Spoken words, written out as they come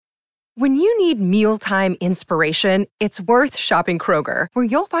When you need mealtime inspiration, it's worth shopping Kroger, where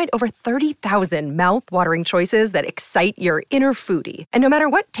you'll find over 30,000 mouth-watering choices that excite your inner foodie. And no matter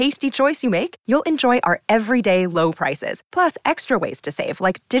what tasty choice you make, you'll enjoy our everyday low prices, plus extra ways to save,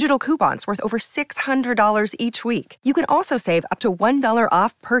 like digital coupons worth over $600 each week. You can also save up to $1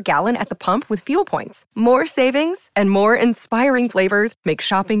 off per gallon at the pump with fuel points. More savings and more inspiring flavors make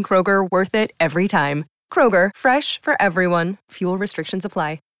shopping Kroger worth it every time. Kroger, fresh for everyone. Fuel restrictions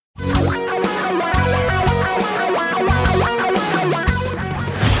apply.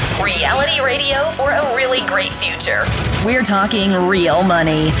 Reality radio for a really great future. We're talking real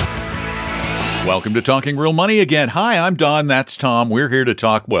money. Welcome to Talking Real Money again. Hi, I'm Don. That's Tom. We're here to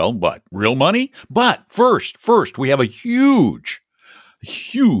talk, well, what? Real money? But first, we have a huge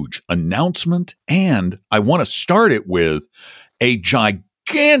announcement, and I want to start it with a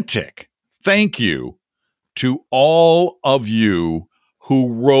gigantic thank you to all of you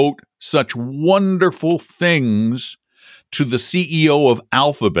who wrote such wonderful things to the CEO of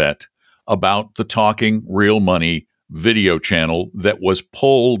Alphabet about the Talking Real Money video channel that was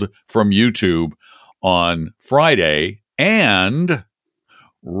pulled from YouTube on Friday and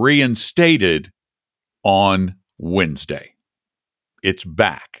reinstated on Wednesday. It's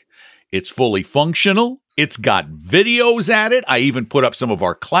back. It's fully functional. It's got videos at it. I even put up some of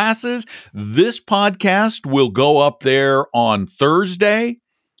our classes. This podcast will go up there on Thursday.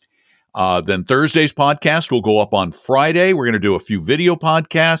 Then Thursday's podcast will go up on Friday. We're going to do a few video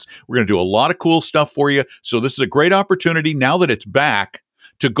podcasts. We're going to do a lot of cool stuff for you. So this is a great opportunity now that it's back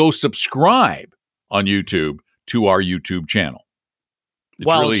to go subscribe on YouTube to our YouTube channel.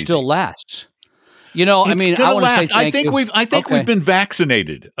 While it still lasts. You know, I mean, I want to say thank you. I think we've been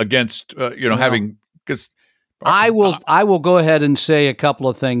vaccinated against, having, because I will go ahead and say a couple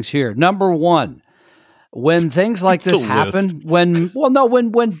of things here. Number one, when things like this happen,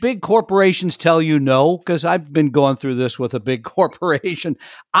 when big corporations tell you no, because I've been going through this with a big corporation,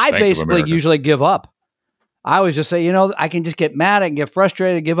 I basically usually give up. I always just say, I can just get mad, I can get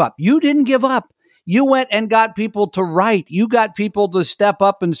frustrated, and give up. You didn't give up. You went and got people to write. You got people to step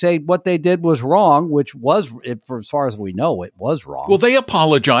up and say what they did was wrong, which was, for as far as we know, it was wrong. Well, they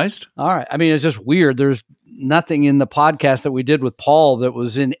apologized. All right. I mean, it's just weird. There's nothing in the podcast that we did with Paul that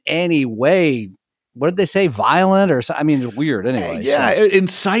was in any way, what did they say, violent or something? I mean, it's weird anyway.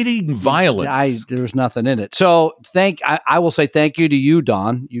 Inciting violence. There's nothing in it. So I will say thank you to you,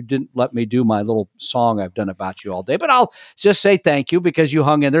 Don. You didn't let me do my little song I've done about you all day, but I'll just say thank you because you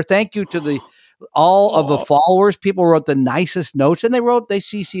hung in there. Thank you to all of the followers. People wrote the nicest notes, and they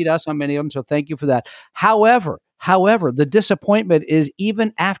CC'd us on many of them. So thank you for that. However, the disappointment is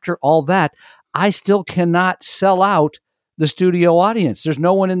even after all that, I still cannot sell out the studio audience. There's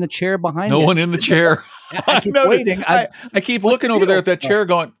no one in the chair behind me. No one in the chair. I keep waiting. I keep looking over there at that chair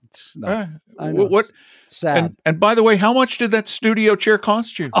going, I know. What? Sad. And by the way, how much did that studio chair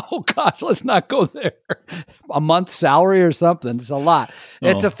cost you? Oh, gosh, let's not go there. A month's salary or something. It's a lot.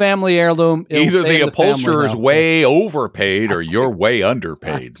 It's a family heirloom. Either the upholsterer is way overpaid or you're way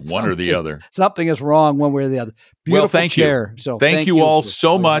underpaid, one or the other. Something is wrong one way or the other. Beautiful thank chair. You. So thank you all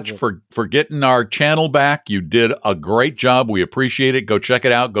so much for getting our channel back. You did a great job. We appreciate it. Go check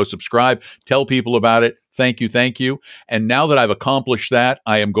it out. Go subscribe. Tell people about it. Thank you. And now that I've accomplished that,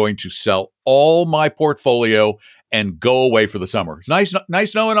 I am going to sell all my portfolio and go away for the summer. It's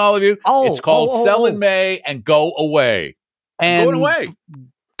nice knowing all of you. It's called Sell in May and Go Away. And going away.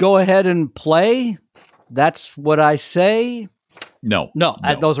 Go ahead and play. That's what I say. No.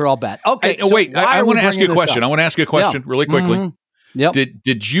 Those are all bad. Okay. Wait, I want to ask you a question. I want to ask you a question really quickly. Mm-hmm. Yep.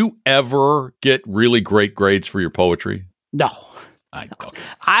 Did you ever get really great grades for your poetry? No.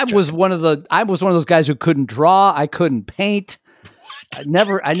 I was one of those guys who couldn't draw. I couldn't paint. I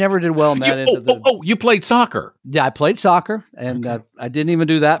never did well in that. You played soccer. Yeah, I played soccer, and I didn't even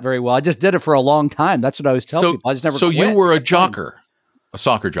do that very well. I just did it for a long time. That's what I was telling people. I just never. So you were a jocker, a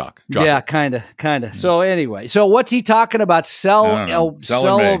soccer jock. Yeah, kind of. So anyway, what's he talking about? Sell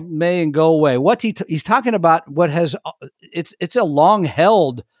May and go away. He's talking about what has it's a long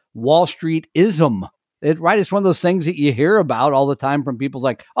held Wall Street ism. It's one of those things that you hear about all the time from people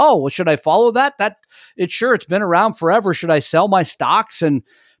like, oh, well, should I follow that? It's been around forever. Should I sell my stocks and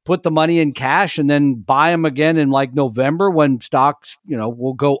put the money in cash and then buy them again in like November when stocks,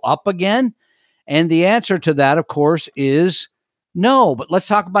 will go up again? And the answer to that, of course, is no. But let's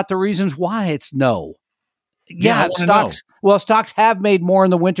talk about the reasons why it's no. Yeah, stocks. Well, stocks have made more in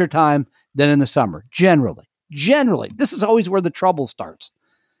the wintertime than in the summer. Generally, this is always where the trouble starts.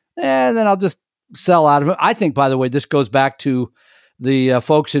 And then I'll just sell out of it. I think, by the way, this goes back to the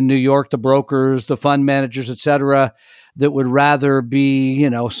folks in New York, the brokers, the fund managers, et cetera. that would rather be,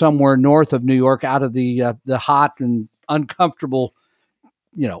 somewhere north of New York, out of the hot and uncomfortable,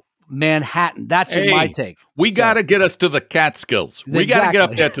 Manhattan. That's my take. We got to get us to the Catskills. We got to get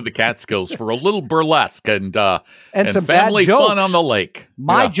up there to the Catskills for a little burlesque and some family bad jokes. fun on the lake.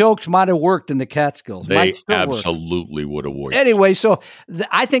 My jokes might have worked in the Catskills. They absolutely would have worked. Anyway, so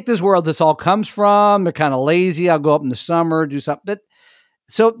I think this is where this all comes from. They're kind of lazy. I'll go up in the summer, do something.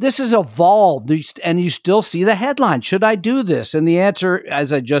 So this has evolved, and you still see the headline. Should I do this? And the answer,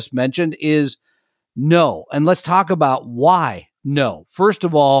 as I just mentioned, is no. And let's talk about why no. First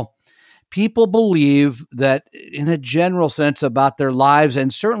of all, people believe that in a general sense about their lives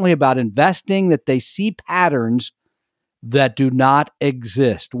and certainly about investing, that they see patterns that do not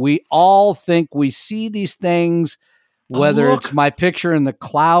exist. We all think we see these things, whether it's my picture in the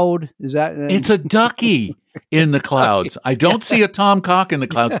cloud. Is that? It's a ducky in the clouds. I don't see a Tom Cock in the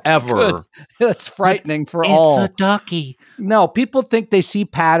clouds ever. That's frightening for all. It's a ducky. No, people think they see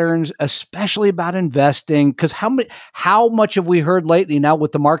patterns, especially about investing, because how much have we heard lately now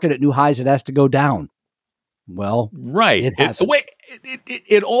with the market at new highs, it has to go down? Well, right.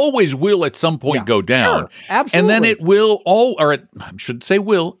 It always will at some point go down. Sure, absolutely. And then it will I should say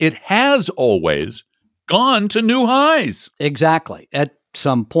it has always gone to new highs. Exactly. At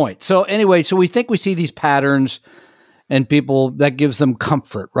some point. So anyway, we think we see these patterns, and people, that gives them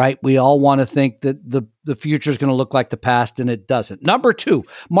comfort, right? We all want to think that the future is going to look like the past, and it doesn't. Number 2,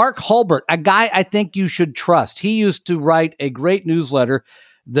 Mark Hulbert, a guy I think you should trust. He used to write a great newsletter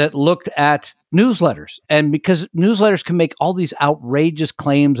that looked at newsletters. And because newsletters can make all these outrageous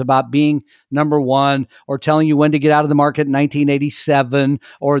claims about being number one, or telling you when to get out of the market in 1987,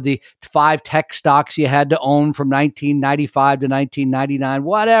 or the 5 tech stocks you had to own from 1995 to 1999,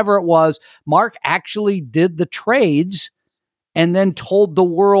 whatever it was, Mark actually did the trades and then told the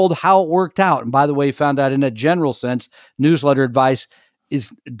world how it worked out. And by the way, he found out in a general sense, newsletter advice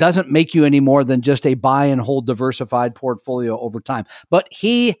doesn't make you any more than just a buy and hold diversified portfolio over time. But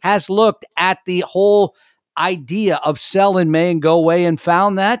he has looked at the whole idea of sell in May and go away and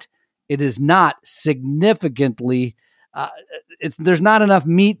found that it is not significantly, there's not enough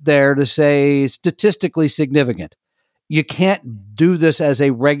meat there to say statistically significant. You can't do this as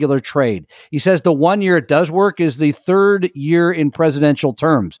a regular trade. He says the 1 year it does work is the 3rd year in presidential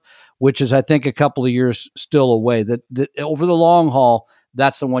terms, which is, I think, a couple of years still away. That over the long haul,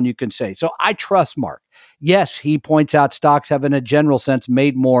 that's the one you can say. So I trust Mark. Yes, he points out stocks have, in a general sense,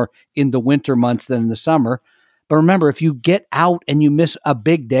 made more in the winter months than in the summer. But remember, if you get out and you miss a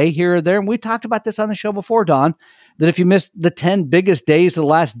big day here or there, and we talked about this on the show before, Don, that if you miss the 10 biggest days of the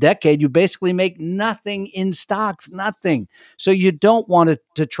last decade, you basically make nothing in stocks, nothing. So you don't want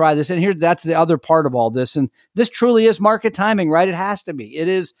to try this. And that's the other part of all this. And this truly is market timing, right? It has to be. It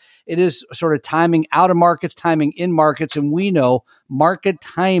is sort of timing out of markets, timing in markets. And we know market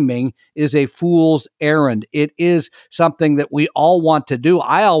timing is a fool's errand. It is something that we all want to do.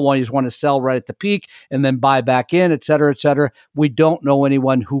 I always want to sell right at the peak and then buy back in, et cetera, et cetera. We don't know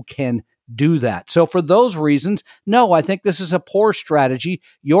anyone who can do that. So for those reasons, no, I think this is a poor strategy.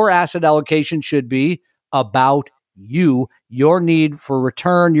 Your asset allocation should be about you, your need for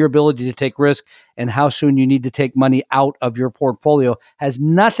return, your ability to take risk, and how soon you need to take money out of your portfolio has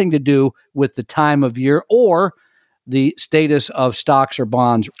nothing to do with the time of year or the status of stocks or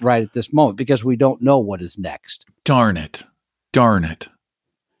bonds right at this moment, because we don't know what is next. Darn it.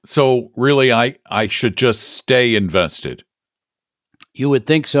 So really, I should just stay invested. You would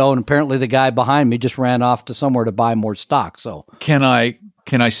think so, and apparently the guy behind me just ran off to somewhere to buy more stock. So can I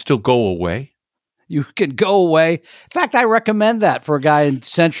still go away? You can go away. In fact, I recommend that for a guy in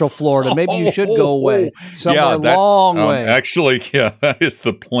Central Florida. Maybe you should go away somewhere long way. Actually, yeah, that is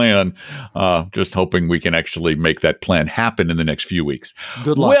the plan. Just hoping we can actually make that plan happen in the next few weeks.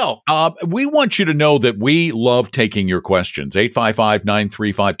 Good luck. Well, we want you to know that we love taking your questions.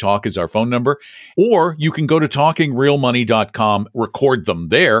 855-935-TALK is our phone number. Or you can go to talkingrealmoney.com, record them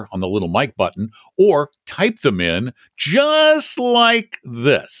there on the little mic button, or type them in just like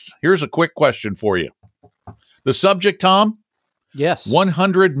this. Here's a quick question for you. The subject, Tom? Yes.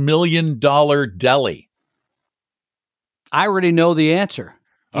 $100 million deli. I already know the answer.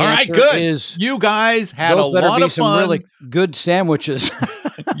 All right, good. You guys had a lot of fun. Some really good sandwiches.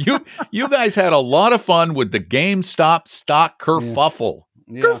 you guys had a lot of fun with the GameStop stock kerfuffle.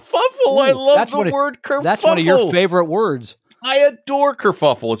 Yeah. Kerfuffle. I love the word kerfuffle. That's one of your favorite words. I adore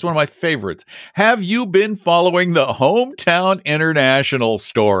kerfuffle. It's one of my favorites. Have you been following the Hometown International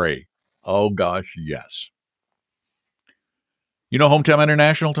story? Oh, gosh, yes. You know Hometown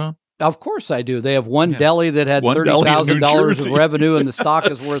International, Tom? Of course I do. They have one deli that had $30,000 of revenue, and the stock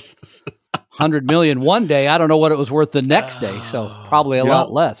is worth 100 million one day. I don't know what it was worth the next day, so probably a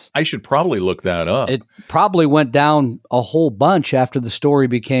lot less. I should probably look that up. It probably went down a whole bunch after the story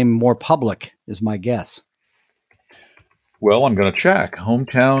became more public, is my guess. Well, I'm going to check.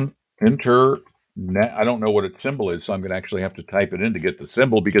 Hometown I don't know what its symbol is, so I'm going to actually have to type it in to get the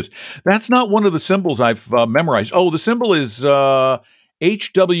symbol, because that's not one of the symbols I've memorized. Oh, the symbol is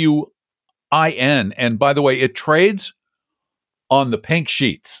HWIN. And by the way, it trades on the pink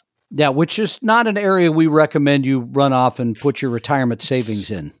sheets. Yeah, which is not an area we recommend you run off and put your retirement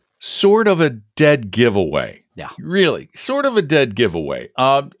savings in. Sort of a dead giveaway. Yeah. Really, sort of a dead giveaway.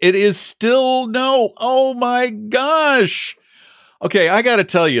 It is still no. Oh, my gosh. Okay, I got to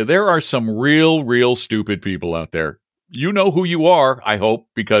tell you, there are some real stupid people out there. You know who you are, I hope,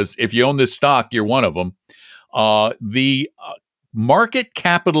 because if you own this stock, you're one of them. The market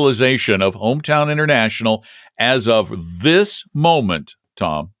capitalization of Hometown International as of this moment,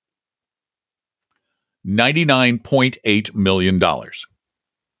 Tom, $99.8 million.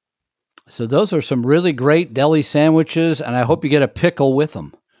 So those are some really great deli sandwiches, and I hope you get a pickle with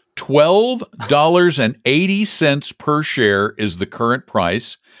them. $12.80 per share is the current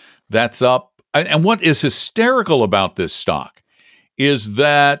price. That's up. And what is hysterical about this stock is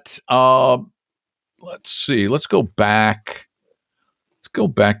that, let's see, let's go back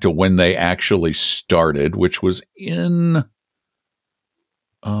to when they actually started, which was in,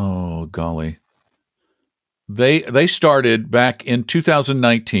 oh, golly. They started back in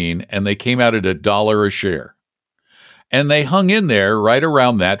 2019, and they came out at $1 a share. And they hung in there right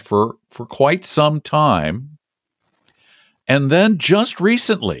around that for quite some time. And then just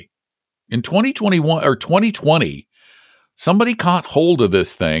recently, in 2021 or 2020, somebody caught hold of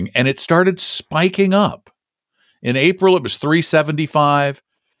this thing, and it started spiking up. In April, it was $3.75.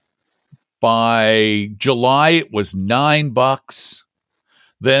 By July, it was $9.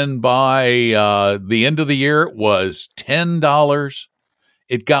 Then by the end of the year, it was $10.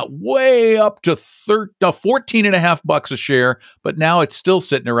 It got way up to $14.50 a share, but now it's still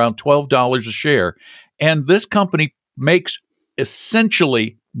sitting around $12 a share. And this company makes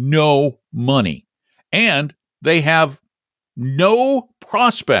essentially no money. And they have no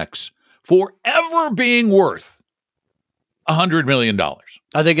prospects for ever being worth $100 million.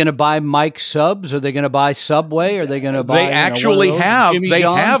 Are they going to buy Mike's Subs? Are they going to buy Subway? Are they going to buy? They actually have. Jimmy They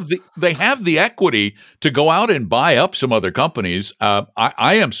John's? have the equity to go out and buy up some other companies.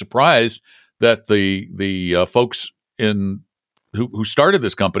 I am surprised that the folks who started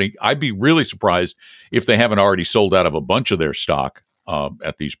this company. I'd be really surprised if they haven't already sold out of a bunch of their stock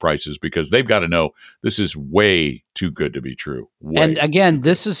at these prices, because they've got to know this is way too good to be true. And again,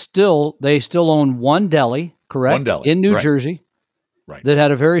 this is they still own one deli, correct? One deli in New Jersey. Right. That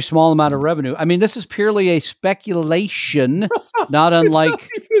had a very small amount of revenue. I mean, this is purely a speculation, not unlike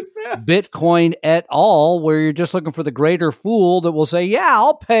Bitcoin at all, where you're just looking for the greater fool that will say, yeah,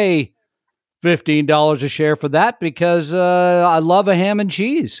 I'll pay $15 a share for that because I love a ham and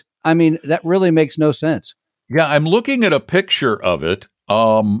cheese. I mean, that really makes no sense. Yeah, I'm looking at a picture of it,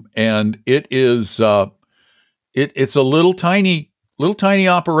 and it is it's a little tiny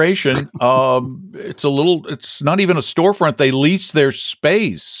operation. It's not even a storefront. They lease their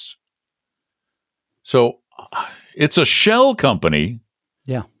space. So it's a shell company.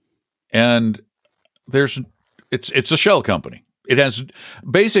 Yeah. And it's a shell company. It has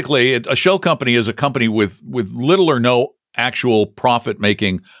basically a shell company is a company with little or no actual profit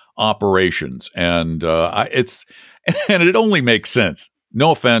making operations. And it only makes sense.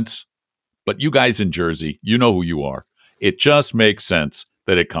 No offense, but you guys in Jersey, you know who you are. It just makes sense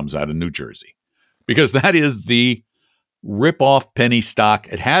that it comes out of New Jersey, because that is the rip-off penny stock.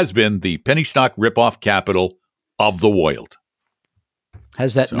 It has been the penny stock rip-off capital of the world.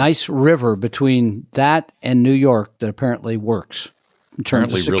 Has that nice river between that and New York that apparently works in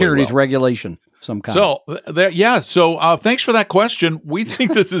terms of securities regulation. Some kind. So thanks for that question. We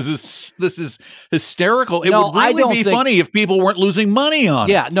think this is hysterical. It would really be funny if people weren't losing money on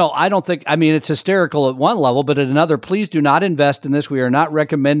it. Yeah, no, I don't think. I mean, it's hysterical at one level, but at another, please do not invest in this. We are not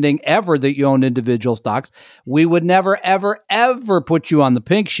recommending ever that you own individual stocks. We would never, ever, ever put you on the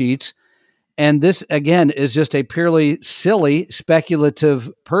pink sheets. And this, again, is just a purely silly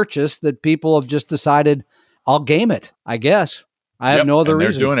speculative purchase that people have just decided, I'll game it, I guess. I have no other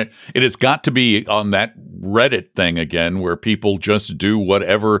reason. They're doing it. It has got to be on that Reddit thing again, where people just do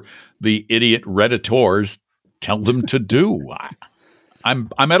whatever the idiot Redditors tell them to do.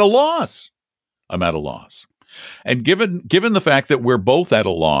 I'm at a loss. And given the fact that we're both at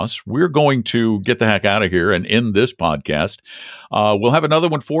a loss, we're going to get the heck out of here and end this podcast. We'll have another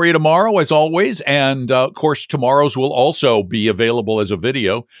one for you tomorrow, as always. And, of course, tomorrow's will also be available as a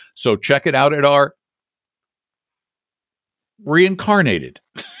video. So check it out at our reincarnated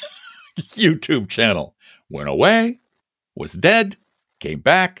YouTube channel. Went away, was dead, came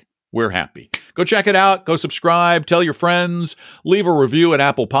back. We're happy. Go check it out. Go subscribe. Tell your friends. Leave a review at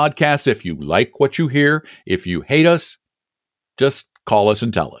Apple Podcasts if you like what you hear. If you hate us, just call us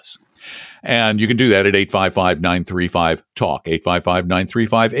and tell us. And you can do that at 855-935-TALK,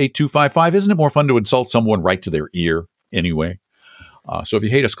 855-935-8255. Isn't it more fun to insult someone right to their ear anyway? So if you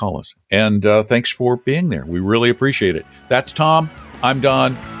hate us, call us. And thanks for being there. We really appreciate it. That's Tom. I'm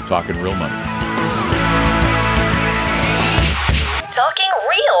Don. Talking Real Money. Talking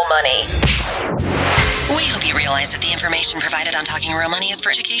Real Money. We hope you realize that the information provided on Talking Real Money is for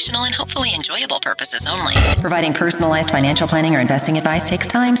educational and hopefully enjoyable purposes only. Providing personalized financial planning or investing advice takes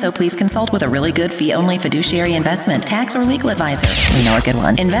time, so please consult with a really good fee-only fiduciary investment, tax, or legal advisor. We know a good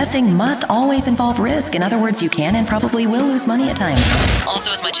one. Investing must always involve risk. In other words, you can and probably will lose money at times.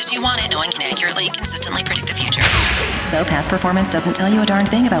 Also, as much as you want it, no one can accurately, consistently predict the future. So past performance doesn't tell you a darn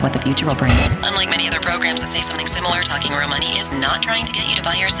thing about what the future will bring. Unlike many other programs that say something similar, Talking Real Money is not trying to get you to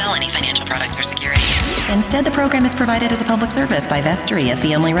buy or sell any financial products or securities. Instead, the program is provided as a public service by Vestry, a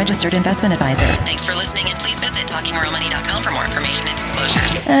fee-only registered investment advisor. Thanks for listening, and please visit TalkingRealMoney.com for more information and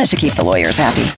disclosures. That should keep the lawyers happy.